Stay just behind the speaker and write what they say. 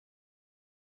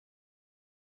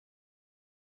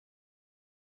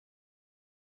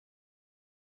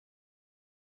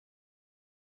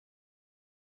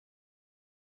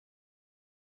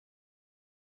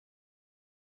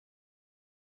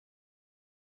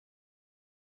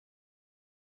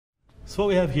So what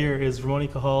we have here is Ramón y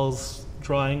Cajal's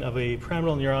drawing of a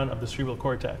pyramidal neuron of the cerebral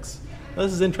cortex. Now,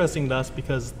 this is interesting to us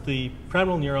because the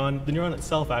pyramidal neuron, the neuron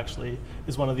itself actually,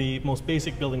 is one of the most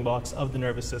basic building blocks of the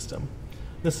nervous system.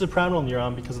 This is a pyramidal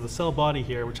neuron because of the cell body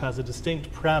here, which has a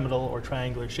distinct pyramidal or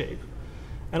triangular shape.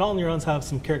 And all neurons have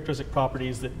some characteristic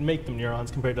properties that make them neurons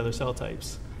compared to other cell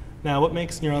types. Now, what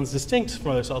makes neurons distinct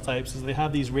from other cell types is they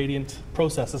have these radiant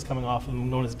processes coming off of them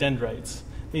known as dendrites.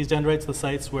 These dendrites are the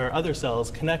sites where other cells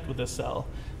connect with this cell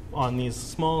on these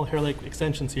small hair-like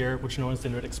extensions here, which are known as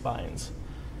dendritic spines.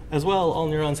 As well, all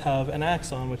neurons have an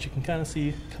axon, which you can kind of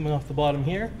see coming off the bottom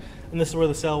here, and this is where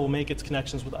the cell will make its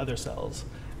connections with other cells.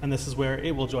 And this is where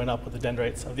it will join up with the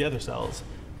dendrites of the other cells,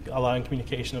 allowing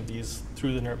communication of these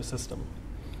through the nervous system.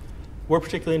 We're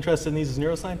particularly interested in these as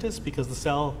neuroscientists because the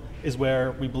cell is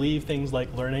where we believe things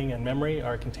like learning and memory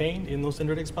are contained in those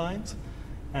dendritic spines,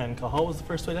 and Cajal was the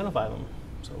first to identify them.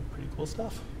 So pretty cool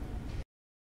stuff.